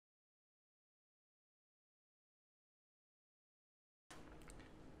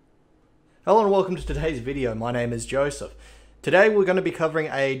Hello and welcome to today's video. My name is Joseph. Today we're going to be covering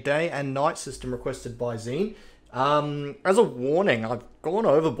a day and night system requested by Zine. As a warning, I've gone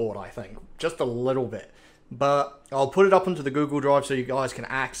overboard, I think, just a little bit. But I'll put it up into the Google Drive so you guys can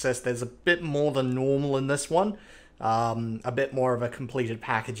access. There's a bit more than normal in this one. A bit more of a completed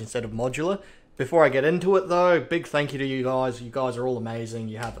package instead of modular. Before I get into it though, big thank you to you guys. You guys are all amazing.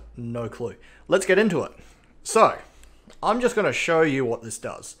 You have no clue. Let's get into it. So, I'm just going to show you what this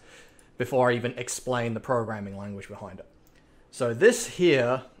does before I even explain the programming language behind it. So this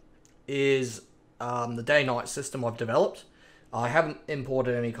here is the day-night system I've developed. I haven't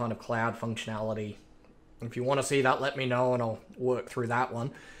imported any kind of cloud functionality. If you want to see that, let me know and I'll work through that one.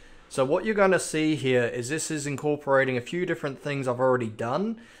 So what you're going to see here is this is incorporating a few different things I've already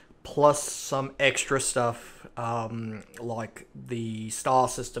done, plus some extra stuff like the star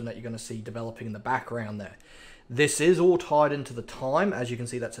system that you're going to see developing in the background there. This is all tied into the time. As you can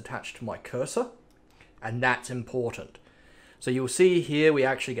see, that's attached to my cursor, and that's important. So you'll see here we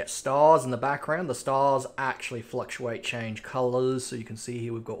actually get stars in the background. The stars actually fluctuate, change colors. So you can see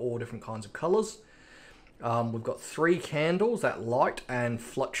here we've got all different kinds of colors. We've got 3 candles that light and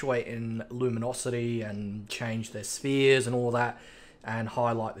fluctuate in luminosity and change their spheres and all that, and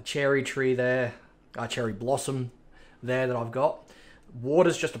highlight the cherry tree there, cherry blossom there that I've got.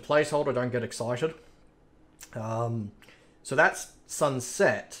 Water's just a placeholder, don't get excited. So that's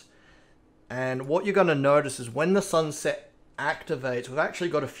sunset, and what you're going to notice is when the sunset activates, we've actually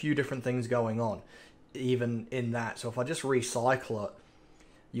got a few different things going on even in that. So if I just recycle it,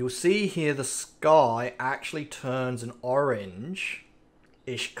 you'll see here the sky actually turns an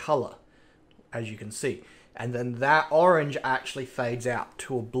orange-ish color, as you can see, and then that orange actually fades out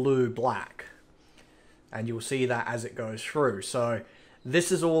to a blue-black, and you'll see that as it goes through. So this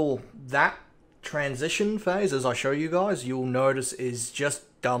is all that transition phase, as I show you guys, you'll notice is just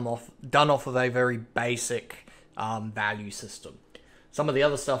done off of a very basic value system. Some of the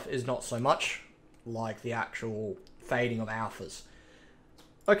other stuff is not so much, like the actual fading of alphas.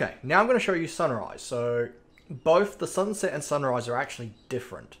 Okay, now I'm going to show you sunrise. So both the sunset and sunrise are actually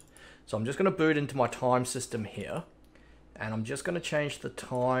different. So I'm just going to boot into my time system here, and I'm just going to change the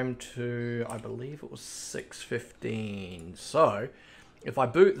time to, I believe it was 6:15. So if I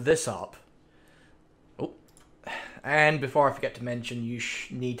boot this up, and before I forget to mention, you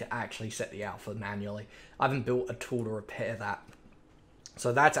need to actually set the alpha manually. I haven't built a tool to repair that.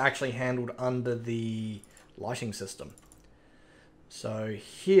 So that's actually handled under the lighting system. So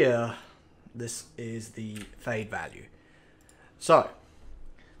here, this is the fade value. So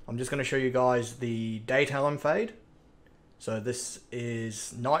I'm just going to show you guys the daytime fade. So this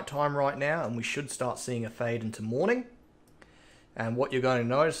is nighttime right now, and we should start seeing a fade into morning. And what you're going to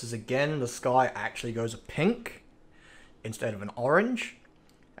notice is, again, the sky actually goes a pink instead of an orange.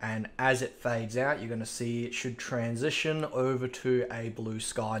 And as it fades out, you're going to see it should transition over to a blue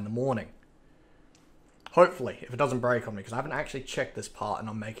sky in the morning. Hopefully, if it doesn't break on me, because I haven't actually checked this part and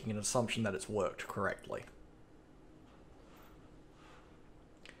I'm making an assumption that it's worked correctly.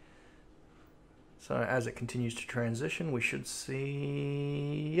 So as it continues to transition, we should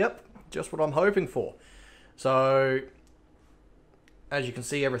see, yep, just what I'm hoping for. So as you can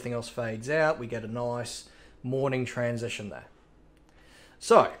see, everything else fades out. We get a nice morning transition there.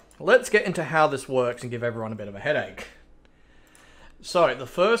 So let's get into how this works and give everyone a bit of a headache. So the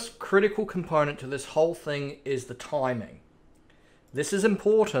first critical component to this whole thing is the timing. This is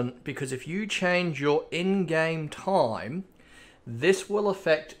important because if you change your in-game time, this will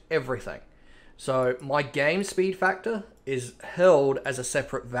affect everything. So my game speed factor is held as a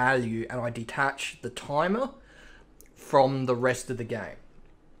separate value, and I detach the timer from the rest of the game.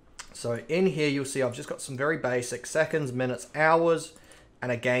 So in here you'll see I've just got some very basic seconds, minutes, hours,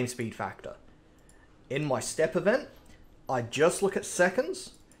 and a game speed factor. In my step event, I just look at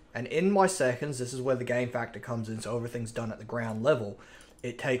seconds, and in my seconds, this is where the game factor comes in, so everything's done at the ground level.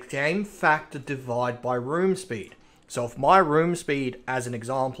 It takes game factor divide by room speed. So if my room speed, as an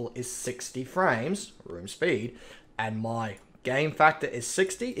example, is 60 frames, room speed, and my game factor is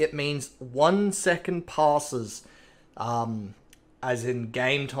 60, it means 1 second passes as in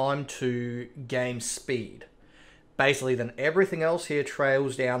game time to game speed. Basically, then everything else here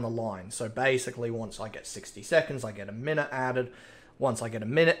trails down the line. So basically, once I get 60 seconds, I get a minute added. Once I get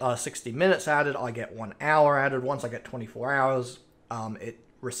 60 minutes added, I get 1 hour added. Once I get 24 hours, it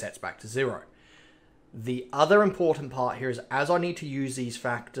resets back to 0. The other important part here is, as I need to use these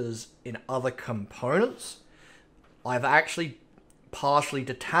factors in other components, I've actually partially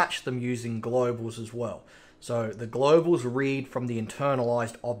detached them using globals as well. So the globals read from the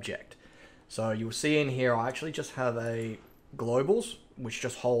internalized object. So you'll see in here, I actually just have a globals which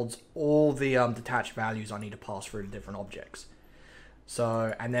just holds all the detached values I need to pass through to different objects.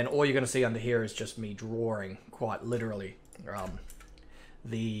 So, and then all you're going to see under here is just me drawing, quite literally,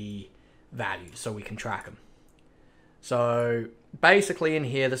 the values so we can track them. So basically in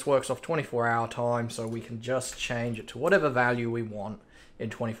here, this works off 24-hour time, so we can just change it to whatever value we want in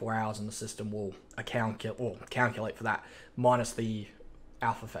 24 hours, and the system will calculate for that, minus the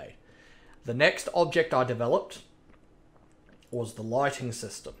alpha fade. The next object I developed was the lighting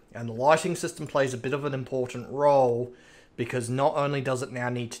system. And the lighting system plays a bit of an important role, because not only does it now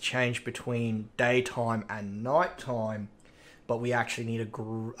need to change between daytime and nighttime, but we actually need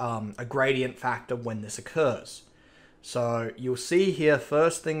a gradient factor when this occurs. So you'll see here,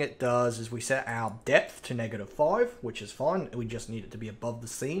 first thing it does is we set our depth to -5, which is fine. We just need it to be above the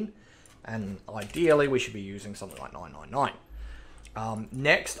scene. And ideally, we should be using something like 999.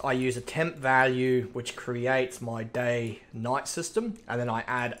 Next, I use a temp value, which creates my day-night system. And then I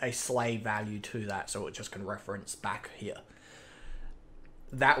add a slave value to that, so it just can reference back here.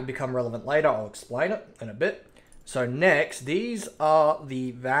 That will become relevant later. I'll explain it in a bit. So next, these are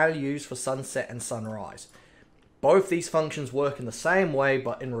the values for sunset and sunrise. Both these functions work in the same way,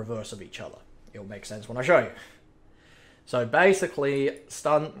 but in reverse of each other. It'll make sense when I show you. So basically,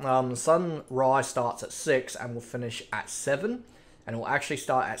 sunrise starts at 6 and will finish at 7. And it will actually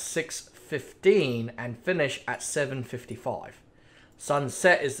start at 6:15 and finish at 7:55.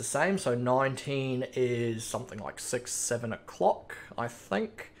 Sunset is the same, so 19 is something like 6, 7 o'clock, I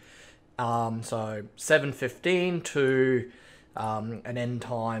think. So 7:15 to an end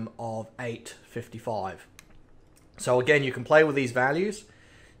time of 8:55. So again, you can play with these values.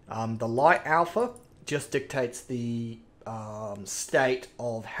 The light alpha just dictates the state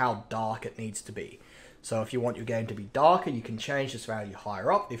of how dark it needs to be. So if you want your game to be darker, you can change this value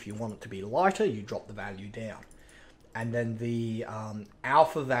higher up. If you want it to be lighter, you drop the value down. And then the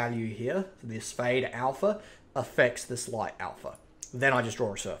alpha value here, this fade alpha, affects this light alpha. Then I just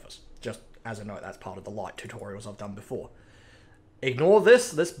draw a surface. Just as a note, that's part of the light tutorials I've done before. Ignore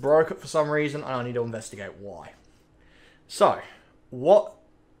this. This broke it for some reason, and I need to investigate why. So, what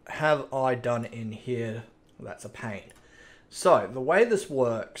have I done in here that's a pain? So, the way this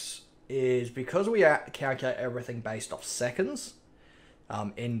works is because we calculate everything based off seconds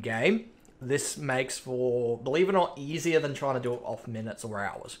in-game, this makes for, believe it or not, easier than trying to do it off minutes or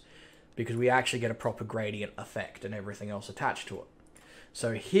hours, because we actually get a proper gradient effect and everything else attached to it.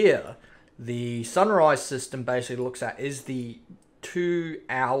 So here, the sunrise system basically looks at, is the 2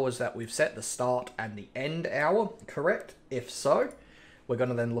 hours that we've set, the start and the end hour, correct? If so, we're going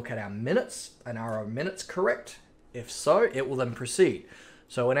to then look at our minutes, and are our minutes correct? If so, it will then proceed.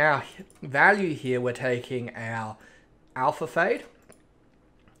 So in our value here, we're taking our alpha fade.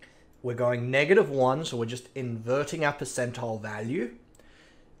 We're going -1, so we're just inverting our percentile value.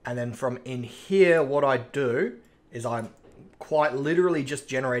 And then from in here, what I do is I'm quite literally just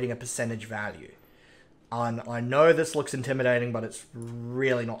generating a percentage value. And I know this looks intimidating, but it's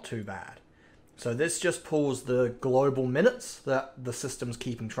really not too bad. So this just pulls the global minutes that the system's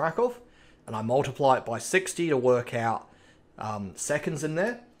keeping track of, and I multiply it by 60 to work out seconds in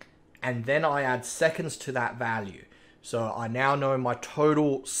there, and then I add seconds to that value. So I now know my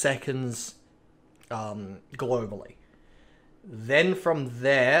total seconds globally. Then from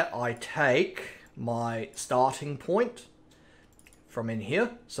there, I take my starting point from in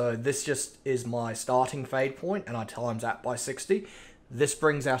here. So this just is my starting fade point, and I times that by 60. This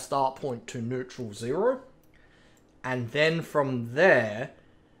brings our start point to neutral 0. And then from there,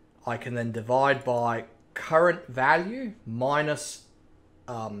 I can then divide by current value minus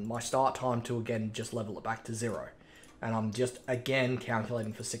my start time to, again, just level it back to 0. And I'm just, again,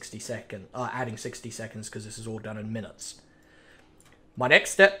 calculating for 60 seconds, adding 60 seconds, because this is all done in minutes. My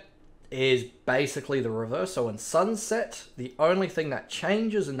next step is basically the reverse. So in sunset, the only thing that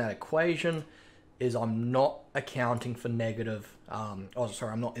changes in that equation is I'm not accounting for negative, I'm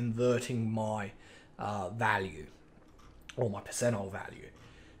not inverting my value, or my percentile value.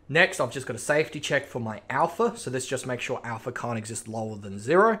 Next, I've just got a safety check for my alpha. So this just makes sure alpha can't exist lower than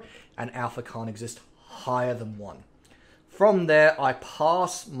 0, and alpha can't exist higher than 1. From there, I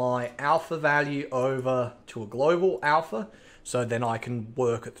pass my alpha value over to a global alpha, so then I can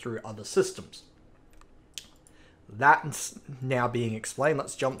work it through other systems. That's now being explained.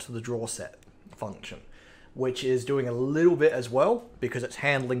 Let's jump to the draw set function, which is doing a little bit as well, because it's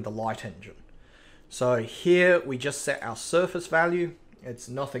handling the light engine. So here we just set our surface value. It's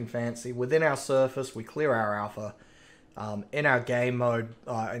nothing fancy. Within our surface, we clear our alpha. In our game mode,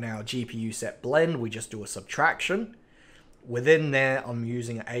 in our GPU set blend, we just do a subtraction. Within there, I'm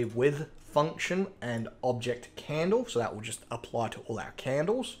using a with function and object candle, so that will just apply to all our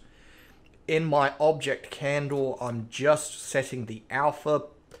candles. In my object candle, I'm just setting the alpha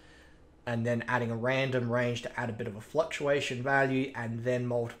and then adding a random range to add a bit of a fluctuation value, and then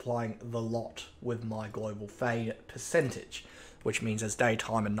multiplying the lot with my global fade percentage, which means as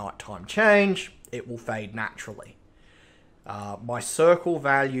daytime and nighttime change, it will fade naturally. My circle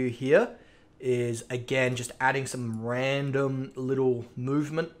value here is, again, just adding some random little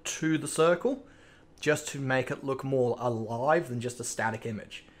movement to the circle, just to make it look more alive than just a static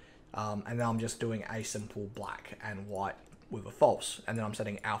image. And then I'm just doing a simple black and white with a false, and then I'm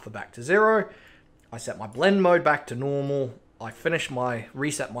setting alpha back to 0. I set my blend mode back to normal. I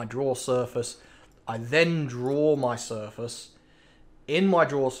reset my draw surface. I then draw my surface. In my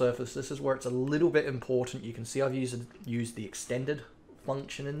draw surface, this is where it's a little bit important. You can see I've used the extended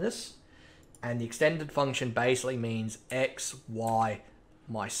function in this, and the extended function basically means x, y,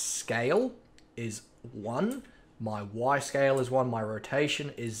 my scale is 1, my y scale is 1, my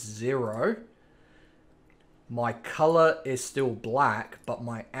rotation is 0. My color is still black, but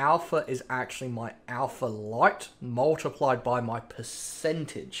my alpha is actually my alpha light multiplied by my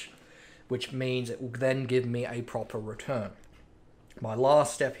percentage, which means it will then give me a proper return. My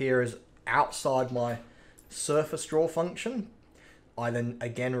last step here is outside my surface draw function. I then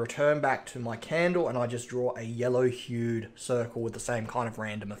again return back to my candle, and I just draw a yellow hued circle with the same kind of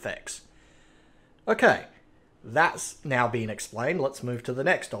random effects. Okay, that's now been explained. Let's move to the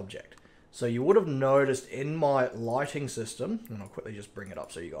next object. So you would have noticed in my lighting system, and I'll quickly just bring it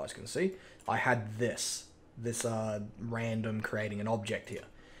up so you guys can see, I had this random creating an object here.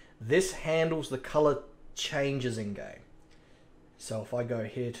 This handles the color changes in game. So if I go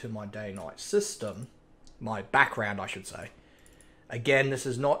here to my day-night system, my background I should say, again, this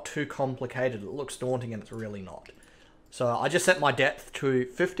is not too complicated. It looks daunting and it's really not. So I just set my depth to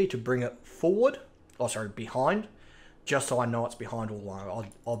 50 to bring it forward, behind, just so I know it's behind all my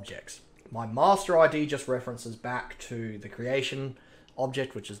objects. My master ID just references back to the creation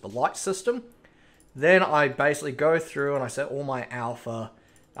object, which is the light system. Then I basically go through and I set all my alpha,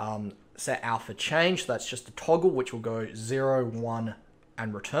 set alpha change. So that's just a toggle, which will go 0, 1,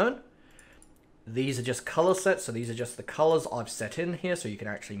 and return. These are just color sets, so these are just the colors I've set in here, so you can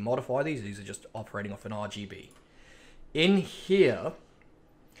actually modify these. These are just operating off an RGB. In here,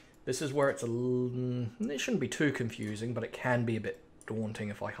 this is where it shouldn't be too confusing, but it can be a bit daunting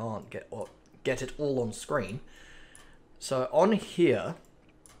if I can't get it all on screen. So on here,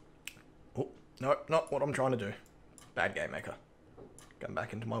 oh, no, not what I'm trying to do. Bad Gamemaker. Going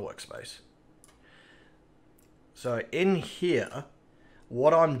back into my workspace. So in here,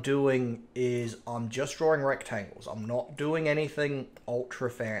 what I'm doing is I'm just drawing rectangles. I'm not doing anything ultra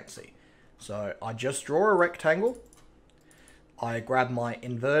fancy. So I just draw a rectangle. I grab my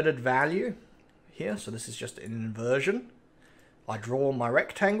inverted value here. So this is just an inversion. I draw my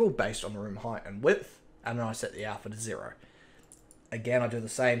rectangle based on the room height and width, and then I set the alpha to 0. Again, I do the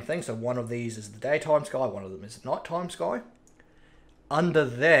same thing. So one of these is the daytime sky, one of them is the nighttime sky. Under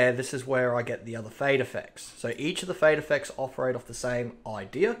there, this is where I get the other fade effects. So each of the fade effects operate off the same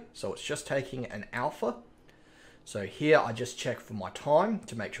idea. So it's just taking an alpha. So here I just check for my time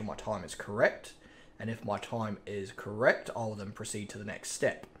to make sure my time is correct. And if my time is correct, I'll then proceed to the next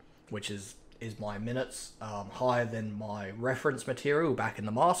step, which is my minutes higher than my reference material back in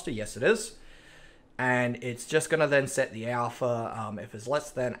the master? Yes, it is. And it's just going to then set the alpha if it's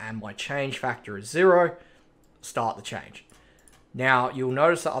less than, and my change factor is 0, start the change. Now, you'll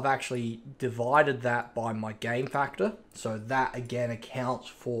notice that I've actually divided that by my game factor. So that, again, accounts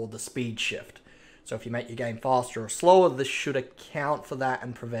for the speed shift. So if you make your game faster or slower, this should account for that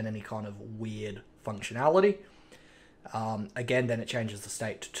and prevent any kind of weird functionality. Again, then it changes the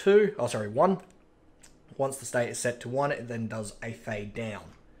state to 1. Once the state is set to 1, it then does a fade down.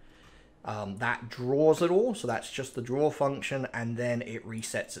 That draws it all, so that's just the draw function, and then it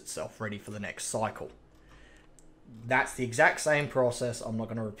resets itself ready for the next cycle. That's the exact same process. I'm not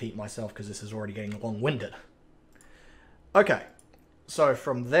going to repeat myself because this is already getting long-winded. Okay, so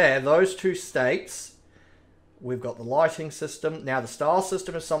from there, those two states, we've got the lighting system. Now, the star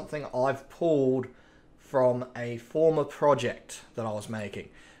system is something I've pulled from a former project that I was making.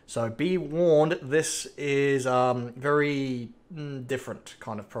 So be warned, this is very different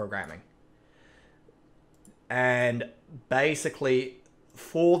kind of programming. And basically,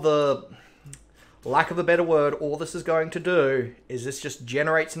 for the lack of a better word, all this is going to do is this just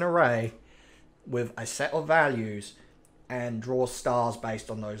generates an array with a set of values and draws stars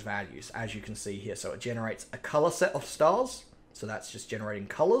based on those values, as you can see here. So it generates a color set of stars. So that's just generating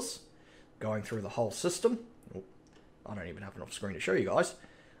colors going through the whole system. I don't even have enough screen to show you guys.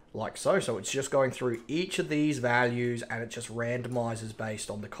 Like so. So it's just going through each of these values and it just randomizes based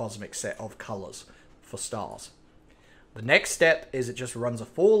on the cosmic set of colors for stars. The next step is it just runs a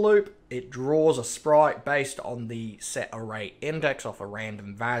for loop. It draws a sprite based on the set array index off a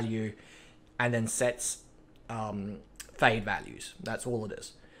random value and then sets fade values. That's all it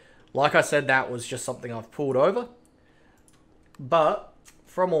is. Like I said, that was just something I've pulled over. But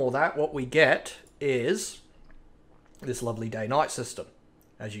from all that, what we get is this lovely day-night system,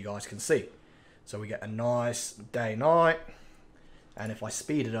 as you guys can see. So we get a nice day-night. And if I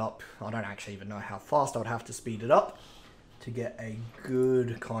speed it up, I don't actually even know how fast I would have to speed it up to get a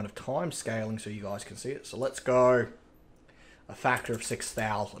good kind of time scaling so you guys can see it. So let's go a factor of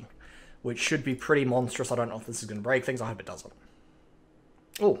 6,000, which should be pretty monstrous. I don't know if this is going to break things. I hope it doesn't.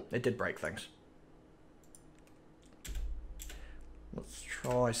 Oh, it did break things. Let's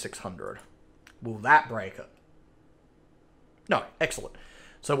try 600. Will that break it? No, excellent.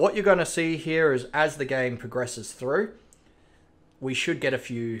 So what you're going to see here is as the game progresses through, we should get a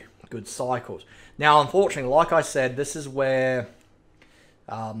few good cycles. Now, unfortunately, like I said, this is where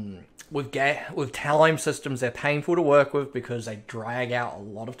with time systems, they're painful to work with because they drag out a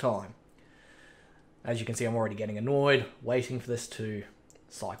lot of time. As you can see, I'm already getting annoyed waiting for this to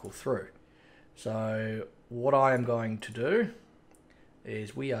cycle through. So what I am going to do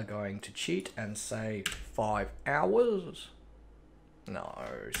is we are going to cheat and say 5 hours. No,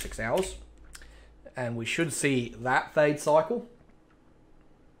 6 hours. And we should see that fade cycle.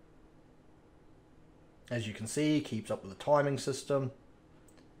 As you can see, keeps up with the timing system.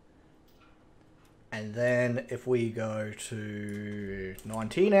 And then if we go to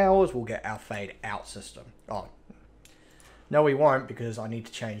 19 hours, we'll get our fade out system. Oh, no we won't because I need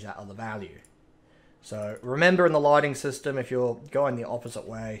to change that other value. So remember in the lighting system, if you're going the opposite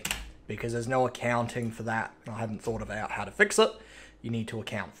way, because there's no accounting for that, I haven't thought about how to fix it, you need to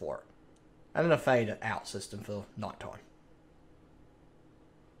account for it. And then a fade out system for nighttime.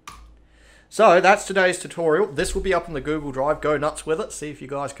 So that's today's tutorial. This will be up on the Google Drive. Go nuts with it. See if you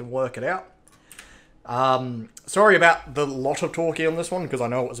guys can work it out. Sorry about the lot of talking on this one because I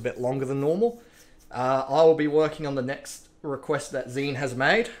know it was a bit longer than normal. I will be working on the next request that Zine has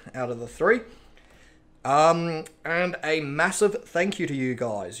made out of the 3. And a massive thank you to you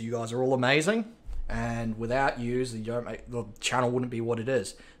guys. You guys are all amazing. And without you, the channel wouldn't be what it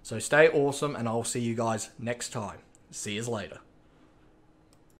is. So stay awesome and I'll see you guys next time. See you later.